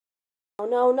Oh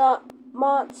no, not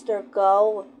Monster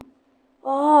Go.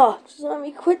 Oh, just let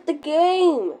me quit the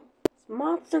game. It's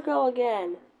Monster Go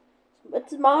again.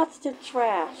 It's Monster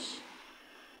Trash.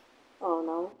 Oh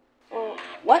no. Oh,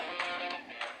 what?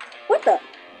 What the?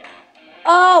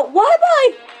 Oh, why am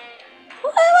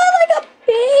I like a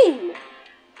bean?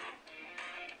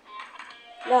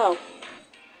 No.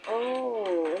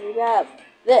 Oh, we got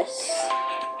this.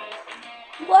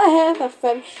 What have a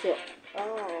friendship?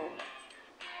 Oh.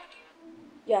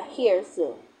 Yeah, here's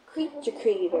the creature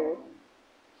creator.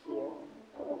 Here.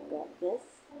 Got this.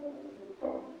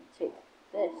 Take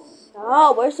this.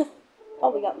 Oh, where's the... Oh,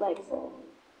 we got legs.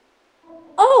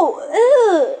 Oh,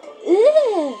 ew,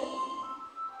 ew.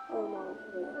 Oh no.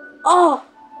 Oh!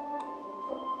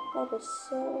 That is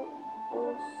so...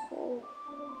 That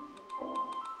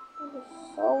is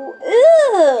so...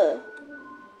 Ew!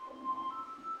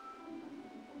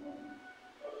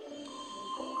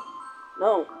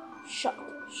 No.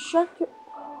 Shut your...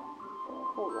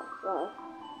 Oh my god.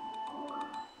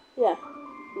 Yeah.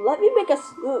 Let me make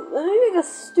a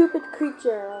stupid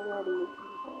creature already.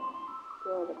 Go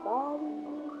to the body.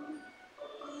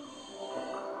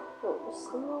 Go to the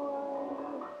single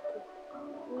line.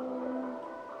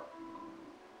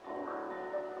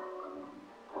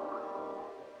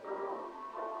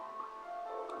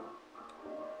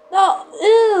 No!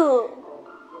 Ew!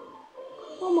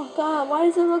 Oh my god, why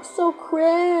does it look so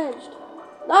cringed?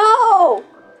 No!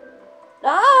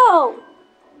 No!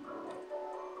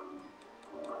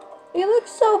 It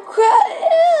looks so cringe.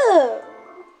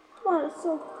 Oh, it's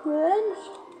so cringe.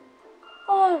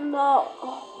 Oh no.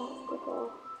 Oh, let's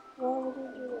go. Why would you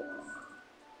do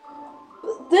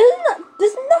this?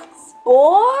 This is not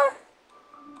Spore?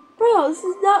 Bro, this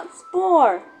is not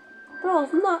Spore. Bro,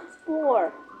 it's not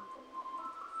Spore.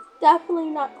 It's definitely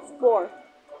not Spore.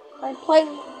 I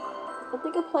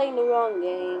think I'm playing the wrong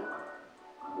game.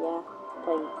 Yeah, I'm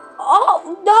playing.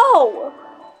 Oh no!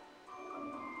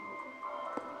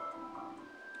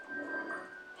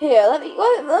 Here, let me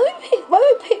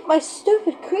paint my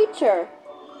stupid creature.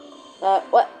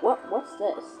 What's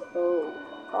this?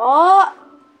 Oh,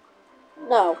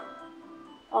 no.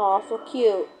 Oh, so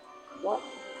cute. What?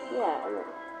 Yeah,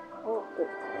 oh, good.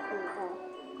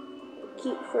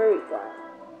 Cute furry guy.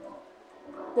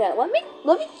 Yeah, let me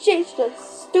change the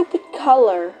stupid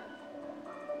color.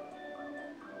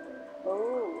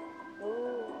 Oh.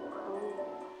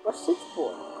 What's this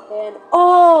for? And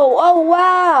oh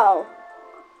wow.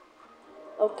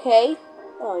 Okay.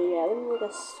 Oh yeah, let me make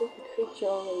a stupid creature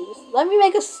already. Just let me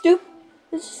make a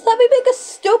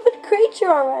stupid creature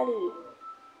already.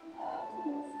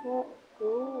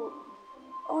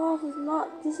 Oh,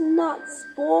 this is not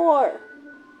Spore.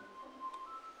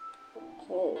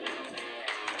 Okay.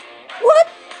 What?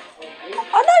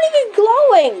 I'm not even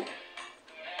glowing.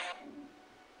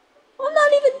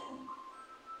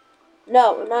 No,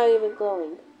 I'm not even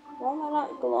glowing. Why am I not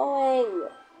glowing?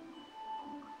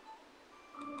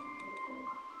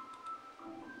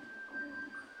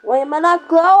 Why am I not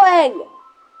glowing?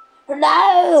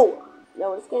 No!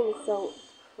 No, this game is so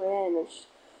cringe.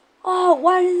 Oh,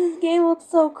 why does this game look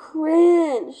so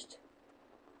cringed?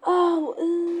 Oh,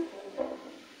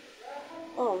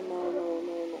 oh no,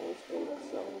 this game looks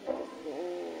so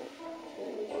cringe.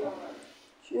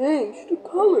 Change the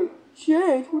color.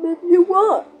 Change whatever you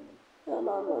want. No.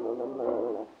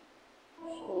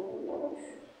 Change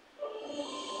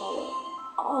color.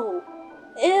 Oh,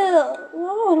 ew. No,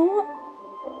 I don't want.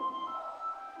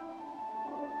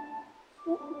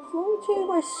 Let me change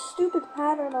my stupid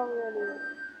pattern already.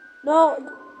 No.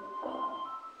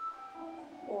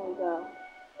 There we go.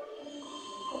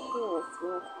 Yes,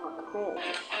 we're talking cringe.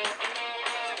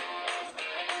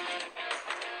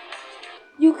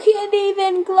 You can't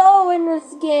even glow in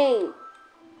this game.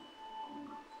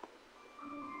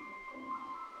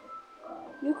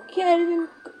 You can't even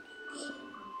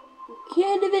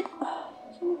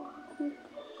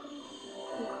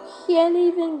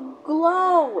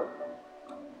glow.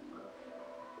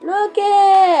 Look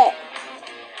at it.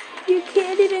 You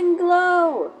can't even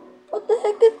glow. What the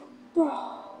heck is...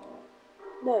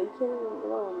 No, you can't even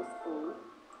glow on this thing.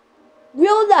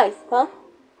 Real nice, huh?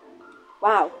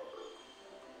 Wow.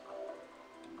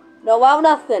 No, wow,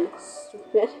 nothing.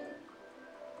 Stupid.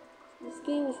 This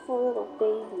game is for little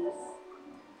babies.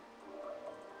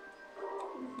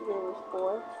 This game is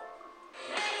for...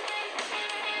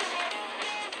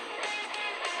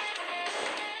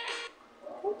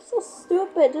 I'm so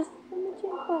stupid. Just let me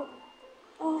change my...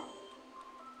 Oh.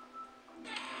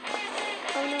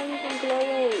 I'm not even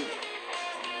glowing.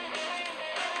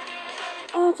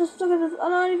 Oh, just look at this.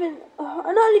 I'm not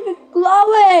even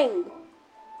glowing.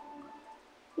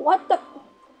 What the?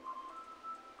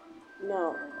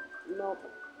 No. Nope.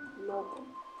 Nope.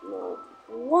 No.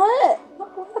 What? What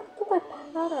do I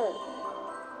pattern?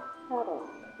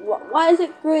 Why is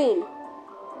it green?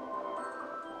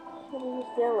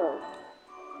 It's yellow.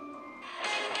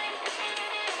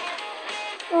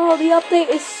 Oh, the update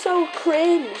is so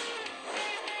cringe.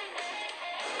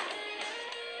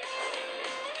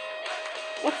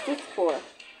 What's this for?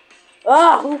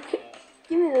 Ah,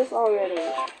 give me this already.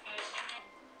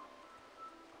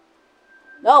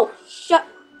 No, shut.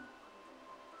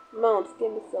 No, this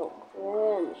game is so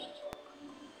cringe.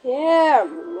 Here,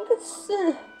 make it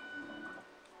sit.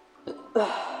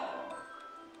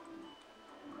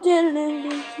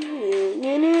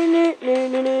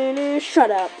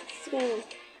 Shut up.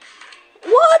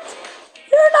 What?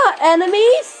 They're not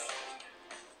enemies.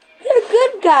 They're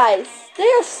good guys. They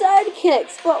are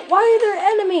sidekicks, but why are they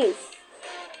enemies?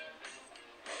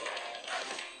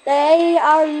 They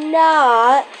are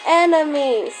not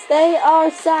enemies. They are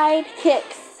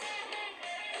sidekicks.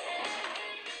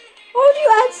 Why would you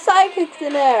add sidekicks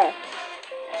in there?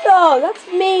 No, that's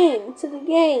mean to the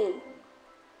game.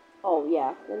 Oh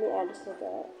yeah, let me add this like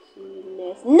a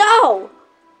keenness. No!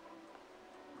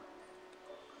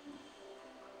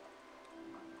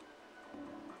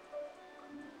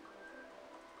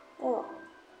 Oh,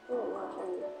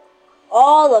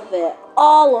 all of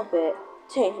it,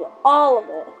 change it, all of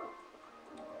it.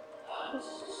 This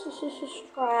is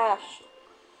just trash.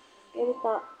 Game is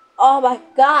not. Oh my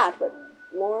god! But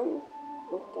 1,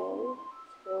 okay,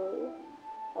 2,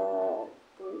 3,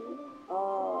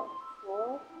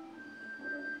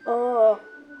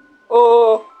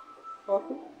 4,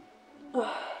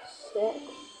 6.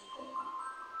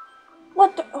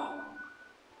 What the?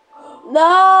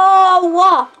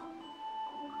 No!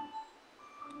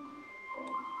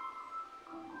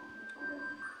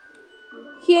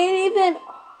 Can't even.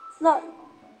 It's not.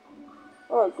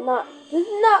 Oh, it's not. This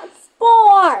is not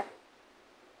Spore!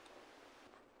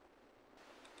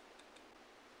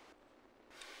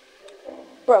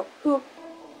 Bro, who?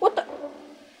 What the?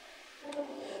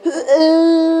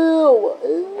 Ew!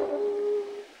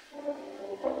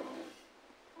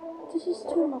 This is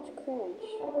too much cringe.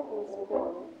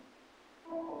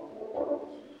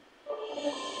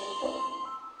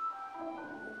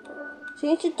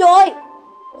 Change your toy!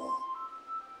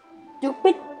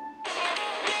 Stupid!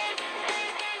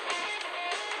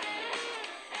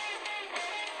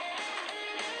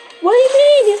 What do you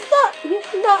mean? He's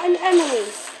not an enemy.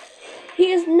 He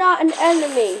is not an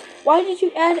enemy. Why did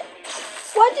you add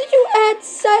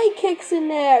sidekicks in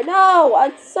there? No,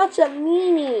 I'm such a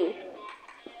meanie.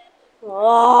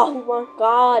 Oh my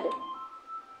god.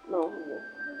 No.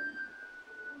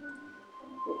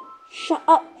 Shut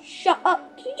up. Shut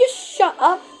up. Can you just shut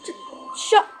up? Just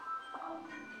shut.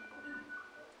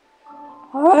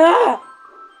 Ah!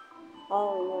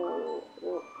 Oh no.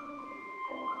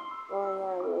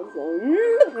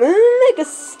 Like a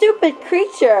stupid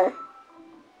creature.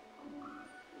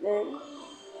 Then.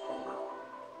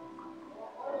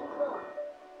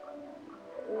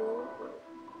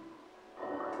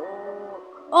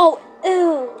 Oh,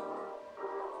 ew.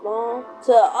 Small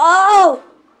to. Oh!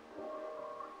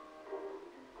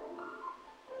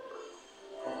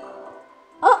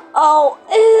 Uh-oh.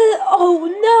 Ew. Oh,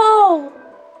 no.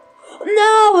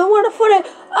 No, I want to put it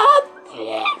up.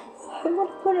 I want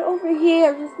to put it over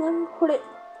here. Just let me put it.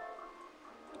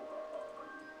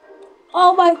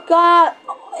 Oh my god.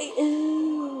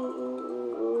 Ew.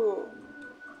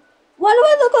 Why do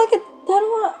I look like a... I don't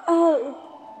want to...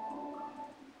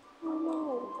 Oh no.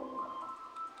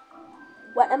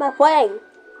 What am I playing?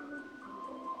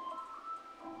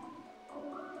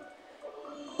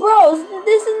 Bros,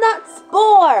 this is not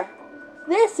Spore.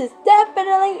 This is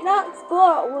definitely not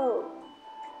Spore. Whoa.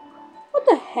 What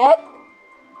the heck?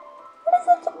 What is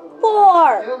that for?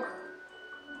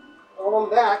 Oh, I'm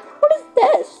back. What is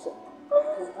this? What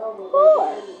is this for?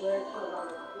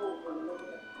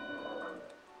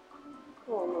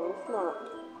 Oh no, it's not.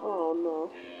 Oh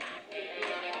no.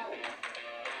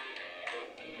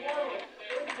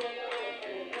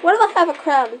 What if I have a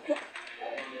crown?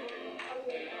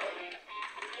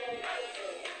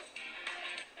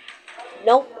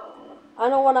 Nope. I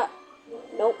don't wanna.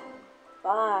 Nope.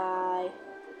 Bye.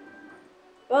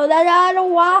 Oh, that I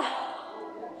don't want.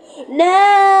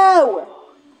 No!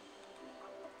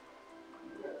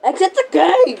 Exit the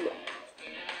game!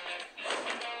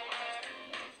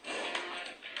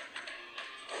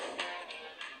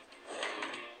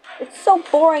 It's so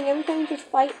boring. Everything just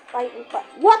fight, and fight.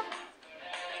 What?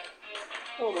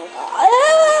 Oh my god.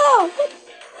 Ah!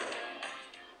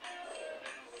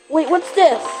 Wait, what's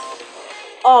this?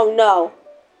 Oh no.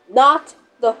 Not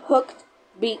the hooked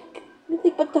beak.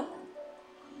 Anything but the...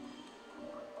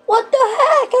 What the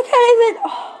heck? I can't even...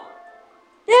 Oh.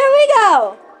 There we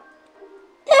go!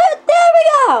 There we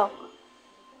go!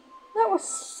 That was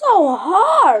so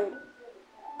hard!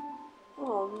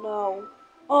 Oh no.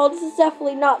 Oh, this is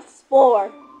definitely not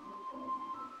Spore.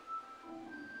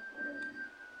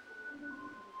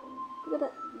 Look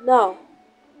at that. No.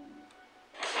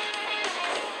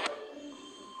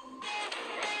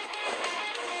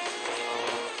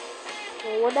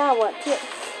 Well, what now? What?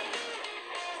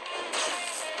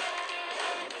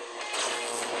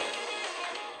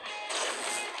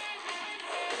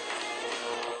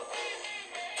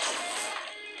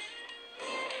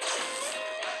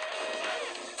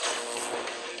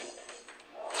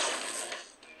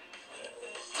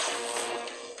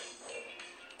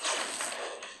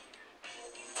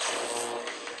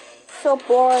 So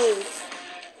boring.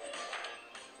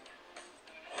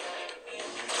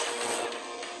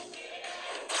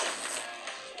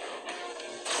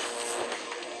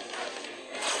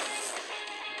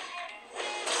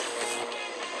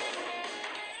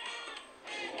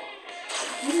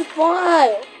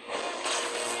 Why?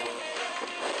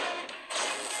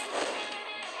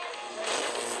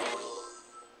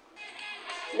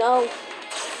 No.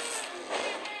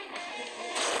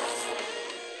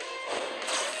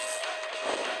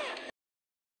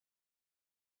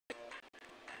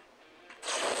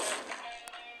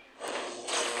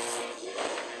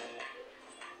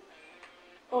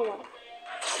 Oh my.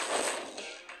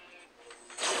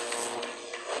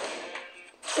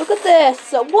 Look at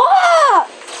this. What?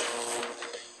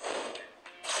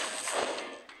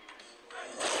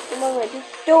 Come on,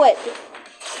 just do it.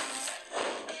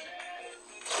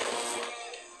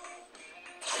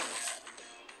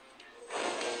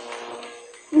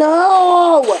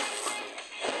 No!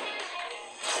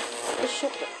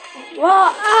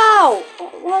 Wow, ow!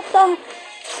 What the?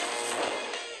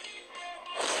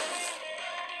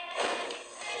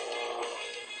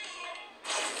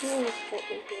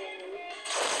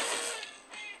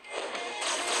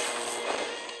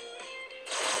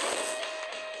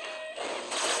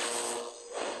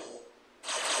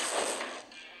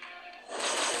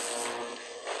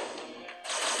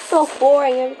 So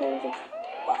boring, everything's just...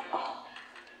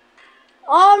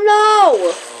 Oh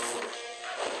no!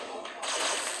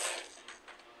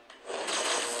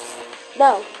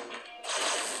 No.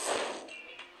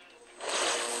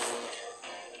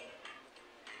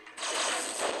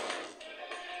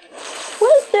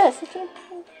 What is this?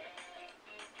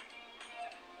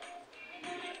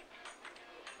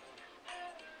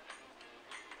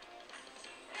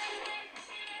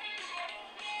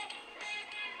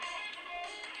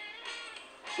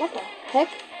 What the heck?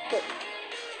 Wait.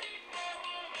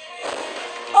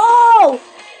 Oh!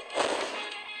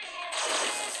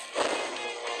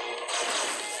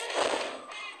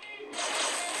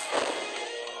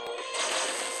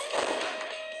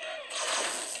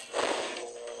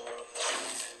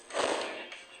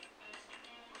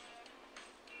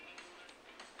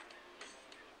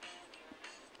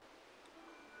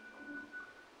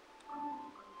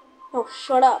 Oh,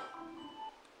 shut up.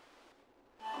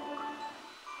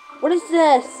 What is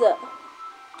this? Oh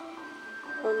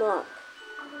no.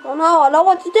 Oh no, I know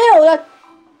what to do.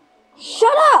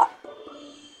 Shut up!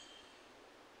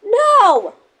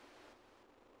 No!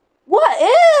 What?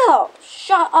 Ew!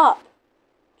 Shut up.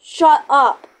 Shut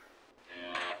up.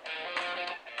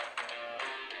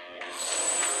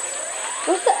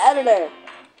 Where's the editor?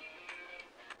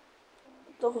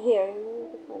 It's over here.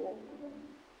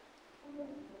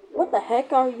 What the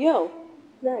heck are you?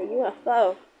 Is that a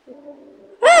UFO?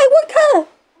 Hey, what kind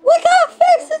of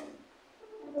fix it?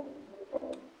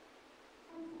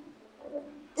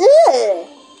 Ugh.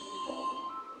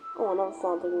 Oh, no,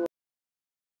 something.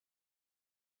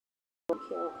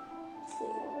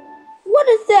 What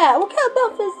is that? What kind of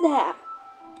buff is that?